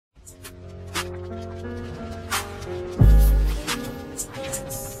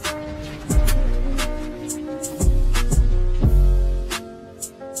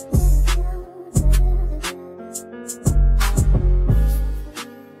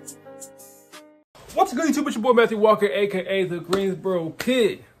What's good, YouTube? It's your boy Matthew Walker, aka the Greensboro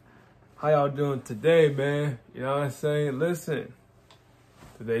Kid. How y'all doing today, man? You know what I'm saying? Listen,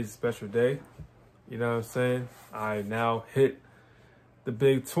 today's a special day. You know what I'm saying? I now hit the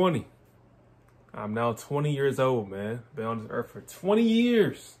big 20. I'm now 20 years old, man. Been on this earth for 20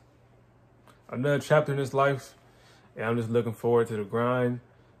 years. Another chapter in this life, and I'm just looking forward to the grind,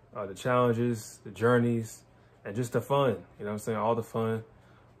 the challenges, the journeys, and just the fun. You know what I'm saying? All the fun.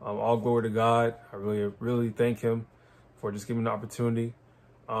 All glory to God. I really thank Him for just giving me the opportunity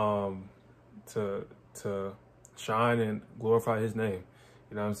to shine and glorify His name.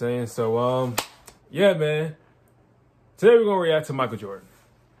 You know what I'm saying? So, yeah, man. Today we're going to react to Michael Jordan.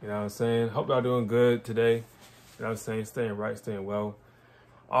 You know what I'm saying? Hope y'all doing good today. You know what I'm saying? Staying right, staying well.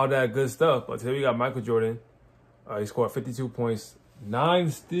 All that good stuff. But today we got Michael Jordan. He scored 52 points,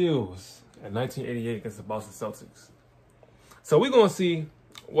 9 steals in 1988 against the Boston Celtics. So we're going to see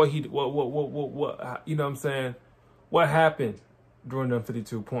what you know what I'm saying, what happened during them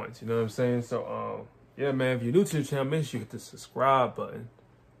 52 points, you know what I'm saying? So yeah, man, if you're new to the channel, make sure you hit the subscribe button,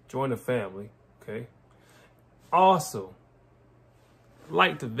 join the family, okay? Also,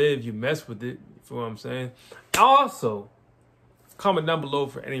 like the vid if you mess with it, you feel what I'm saying? Also, comment down below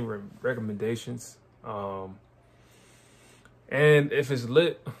for any recommendations, and if it's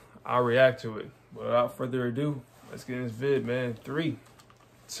lit, I'll react to it. But without further ado, let's get in this vid, man. 3,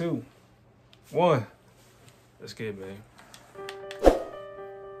 2, 1. Let's get it, man.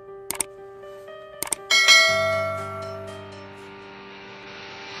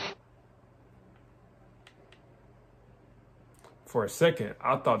 For a second,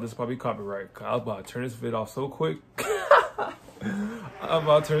 I thought this was probably copyright. I was about to turn this vid off so quick. I was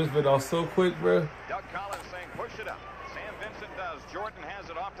about to turn this vid off so quick, bro. Doug Collins saying push it up. Sam Vincent does. Jordan has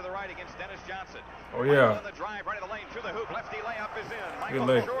it off to the right against Dennis Johnson. Oh, yeah. On the drive, right of the lane to the hoop. Lefty layup is in. Good Michael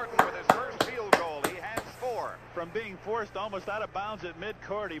lay. Jordan with his first field goal. He has 4. From being forced almost out of bounds at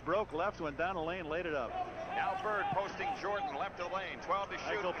midcourt, he broke left, went down the lane, laid it up. Now Bird posting Jordan left of the lane. 12 to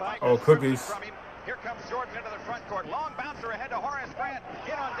shoot. Oh, cookies. From him. Here comes Jordan into the front court. Long bouncer ahead to Horace Grant.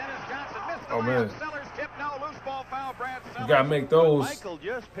 In on Dennis Johnson. Missed the Oh, man. Sellers tip. No loose ball foul. Brad Sellers. You gotta make those, Michael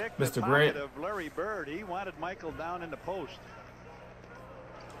just picked Mr. the Grant. pocket of Larry Bird. He wanted Michael down in the post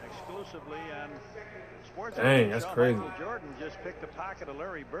exclusively, and Sports. Dang, that's crazy. Michael Jordan just picked the pocket of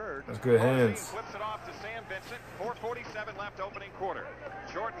Larry Bird. That's good hands. Flips it off to Sam Vincent. 4:47 left opening quarter.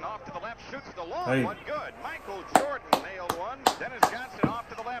 Jordan off to the left, shoots the long one. Good. Michael Jordan nailed one. Dennis Johnson off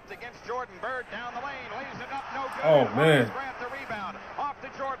to the left against Jordan. Bird down the lane, lays it up, no good. Oh, man. Grant the rebound. Off to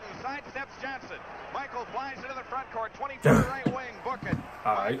Jordan, sidesteps Johnson. Michael flies into the front court. 20-foot right wing, book it.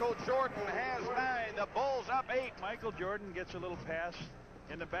 Michael Jordan has 9. The Bulls up 8. Michael Jordan gets a little pass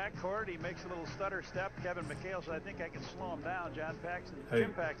in the backcourt. He makes a little stutter step. Kevin McHale said, I think I can slow him down. Jim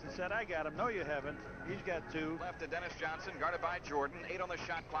Paxson said, I got him. No, you haven't. He's got 2. Left to Dennis Johnson, guarded by Jordan. 8 on the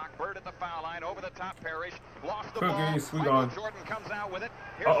shot clock. Bird at the foul line. Over the top, Parrish. Lost the ball. Michael Jordan comes out with it.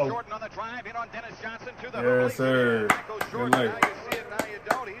 Here's Jordan on the drive. In on Dennis Johnson to the hoop. Yes, sir. Michael Jordan, now you see it, now you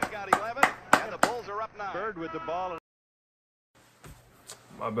don't. He's got 11, and the Bulls are up 9. Bird with the ball.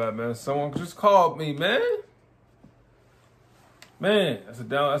 My bad, man. Someone just called me, man. Man,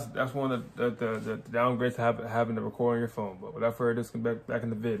 that's one of the downgrades to having to record on your phone. But without further ado, let's get back in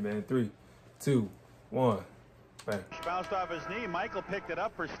the vid, man. 3, 2, 1. Bang. Bounced off his knee. Michael picked it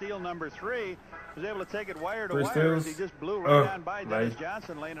up for steal number 3. Was able to take it wire to 3 wire as steals. he just blew right on by Dennis Nice.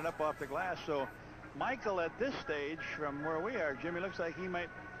 Johnson, laying it up off the glass. So Michael at this stage, from where we are, Jimmy, looks like he might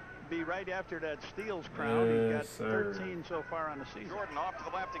be right after that steals crown. He got 13 so far on the season. Jordan off to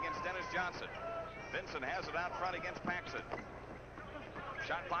the left against Dennis Johnson. Vincent has it out front against Paxson.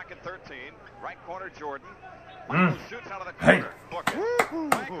 Shot clock at 13. Right corner, Jordan. Michael shoots out of the corner.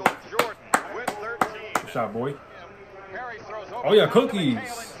 Michael Jordan with 13. Shot, boy. Perry throws over. Oh, yeah, cookies. And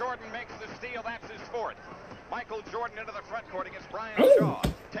Jordan makes the steal. That's his 4th. Michael Jordan into the front court against Brian Shaw.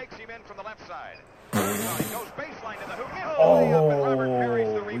 Takes him in from the left side. He goes baseline to the hoop.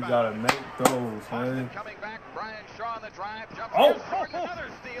 We gotta make those, man. Coming back, Brian Shaw on the drive. Jumps another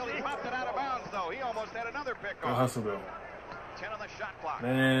steal. He popped it out of bounds, though. He almost had another pick off. Hustle, though. 10 on the shot clock.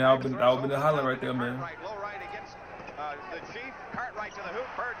 Man, that would have been the highlight right there, man. Low right against the Chief. Cartwright to the hoop.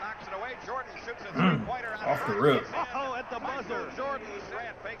 Bird knocks it away. Jordan shoots a 3-pointer out off the rip. Oh, at the buzzer. Jordan.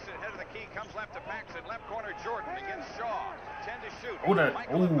 Grant fakes it, head of the key, comes left to Paxson. Left corner, Jordan against Shaw. 10 to shoot. Oh,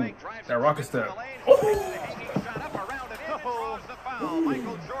 that rocket step. Shot up around it in and draws the foul.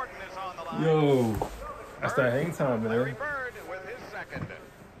 Michael Jordan is on the line. Yo, that's that hang time, man. Larry Bird with his 2nd.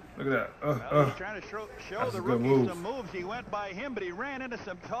 Look at that. He's trying to show That's the a good rookie move. some moves. He went by him, but he ran into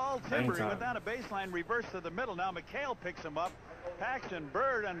some tall timber. He went down a baseline, reversed to the middle. Now McHale picks him up. Paxton.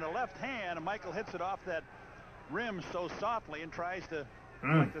 Bird on the left hand, and Michael hits it off that rim so softly and tries to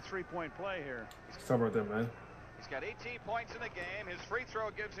make the three-point play here. Stop right there, man. He's got 18 points in the game. His free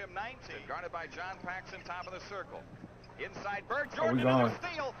throw gives him 19. Guarded by John Paxson, top of the circle. Inside Bird, Jordan, another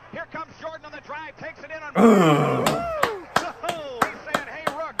steal. Here comes Jordan on the drive, takes it in on He's saying, hey,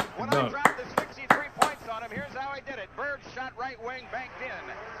 Rook, when I dropped the 63 points on him, here's how I did it. Bird shot right wing, banked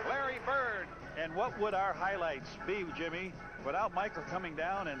in. Larry Bird. And what would our highlights be, Jimmy, without Michael coming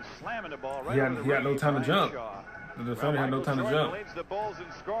down and slamming the ball right over the He had no time to jump. Shaw. The defender had no time to jump. Leads the Bulls in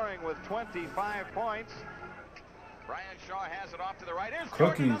scoring with 25 points. Brian Shaw has it off to the right. Here's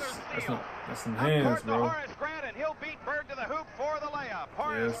Cookies. That's some hands, bro. Horace Grant, and he'll beat Bird to the hoop for the layup.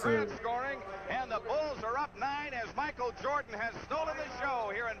 Horace Grant scoring, and the Bulls are up 9 as Michael Jordan has stolen the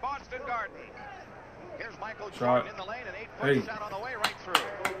show here in Boston Garden. Here's Michael Jordan in the lane, an 8-point shot on the way right through.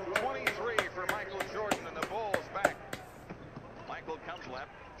 23 for Michael Jordan, and the Bulls back. Michael comes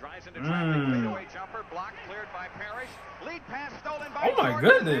left, drives into traffic, fadeaway jumper, blocked, cleared by Parrish. Lead pass stolen by Jordan. Oh my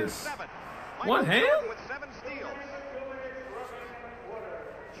goodness! One hand with 7 steals.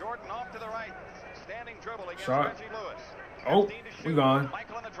 Jordan off to the right, standing dribble against Reggie Lewis. Oh, we gone.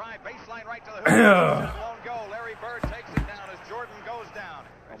 Michael on the drive, baseline right to the hoop. Won't go. Larry Bird takes it down as Jordan goes down.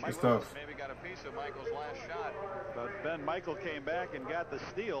 Michael maybe got a piece of Michael's last shot. But then Michael came back and got the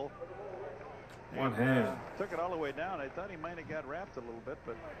steal. One hand. Took it all the way down. I thought he might have got wrapped a little bit,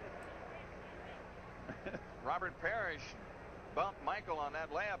 but Robert Parrish bumped Michael on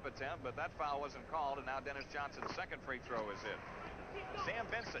that layup attempt, but that foul wasn't called, and now Dennis Johnson's second free throw is in. Sam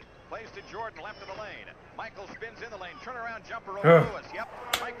Vincent plays to Jordan left of the lane. Michael spins in the lane. Turnaround jumper over Lewis. Yep.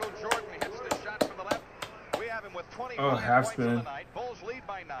 Michael Jordan hits the shot from the left. We have him with 25 points in the night. Bulls lead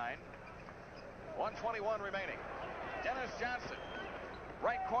by 9. 1:21 remaining. Dennis Johnson.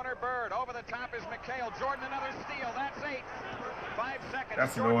 Right corner Bird. Over the top is McHale. Jordan another steal. That's 8. 5 seconds.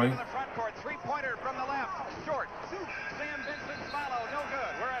 That's Jordan in the front court. Three-pointer from the left. Short. Sam Vincent's follow. No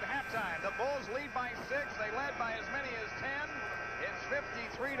good. We're at halftime. The Bulls lead by 6. They led by as many as 10. It's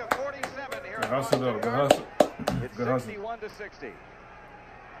 53 to 47 here. Good hustle, though. Good hustle. It's 61 to 60.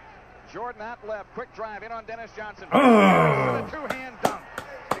 Jordan out left. Quick drive in on Dennis Johnson. Oh! Two-hand dunk.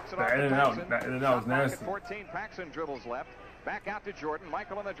 That in and out. That in and out was nasty. 14. Paxson dribbles left. Back out to Jordan.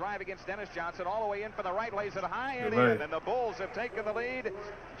 Michael on the drive against Dennis Johnson. All the way in for the right. Lays it high and in. And the Bulls have taken the lead.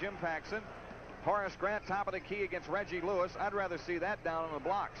 Jim Paxson. Horace Grant top of the key against Reggie Lewis. I'd rather see that down on the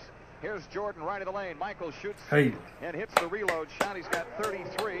blocks. Here's Jordan right of the lane. Michael shoots and hits the reload shot. He's got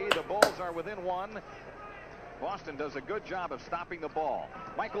 33. The Bulls are within 1. Boston does a good job of stopping the ball.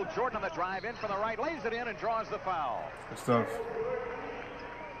 Michael Jordan on the drive in for the right. Lays it in and draws the foul. Good stuff.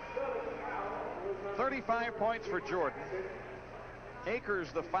 35 points for Jordan.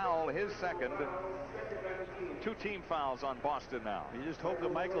 Akers the foul, his second. 2 team fouls on Boston now. You just hope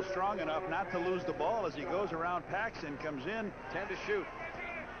that Michael's strong enough not to lose the ball as he goes around Paxson. Comes in. 10 to shoot.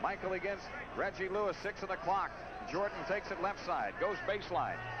 Michael against Reggie Lewis, 6 on the clock. Jordan takes it left side, goes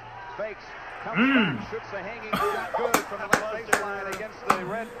baseline, fakes, comes back, shoots the hanging shot good from the left baseline against the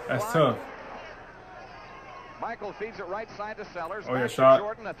red That's block. Tough. Michael feeds it right side to Sellers. Oh, yeah, back shot. To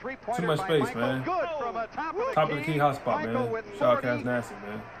Jordan, a three-pointer Too much by space, Michael. man. Good from the Top of the key hot spot, Michael man. with Shot 40. cast nasty,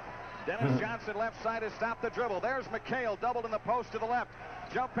 man. Dennis Johnson left side has stopped the dribble. There's McHale doubled in the post to the left.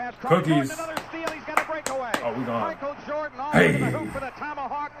 Jump pass. Cookies. Jordan, another steal. He's got a breakaway. Oh, we gone. Michael Jordan all over the hoop for the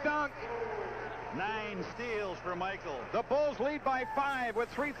tomahawk dunk. 9 steals for Michael. The Bulls lead by 5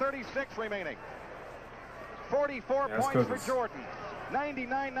 with 3:36 remaining. 44 points Cookies. for Jordan.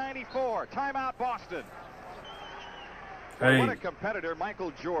 99-94. Timeout Boston. What a competitor,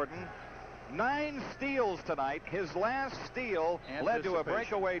 Michael Jordan. 9 steals tonight. His last steal led to a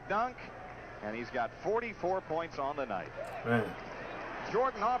breakaway dunk, and he's got 44 points on the night. Man.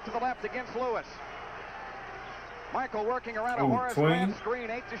 Jordan off to the left against Lewis. Michael working around a Horace Grant screen,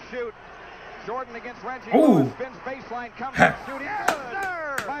 8 to shoot. Jordan against Reggie Lewis, spins baseline, comes to shooting. Yes,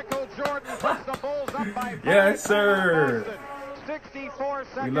 sir! Michael Jordan puts the Bulls up by 5. Yes, sir! 64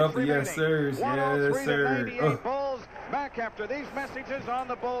 seconds We love the remaining. yes, sirs. Yes, sir. 98 Bulls back after these messages on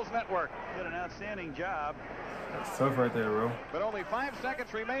the Bulls Network. Did an outstanding job. That's tough right there, bro. But only 5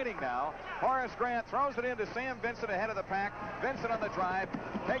 seconds remaining now. Horace Grant throws it into Sam Vincent ahead of the pack. Vincent on the drive,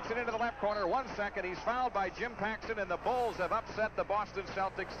 takes it into the left corner. 1 second. He's fouled by Jim Paxson, and the Bulls have upset the Boston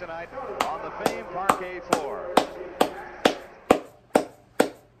Celtics tonight on the famed parquet floor.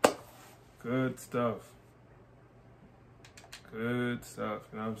 Good stuff. Good stuff.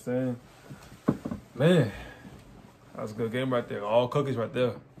 You know what I'm saying? Man, that was a good game right there. All cookies right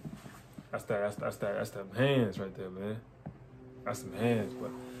there. That's them hands right there, man. That's some hands.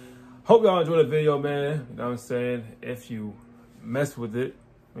 But hope y'all enjoyed the video, man. You know what I'm saying? If you mess with it,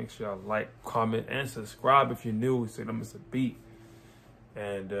 make sure y'all like, comment, and subscribe if you're new, so you don't miss a beat.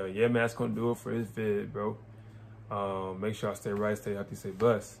 And yeah, man, that's gonna do it for this vid, bro. Make sure y'all stay right, stay healthy, stay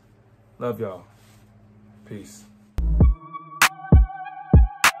blessed. Love y'all. Peace.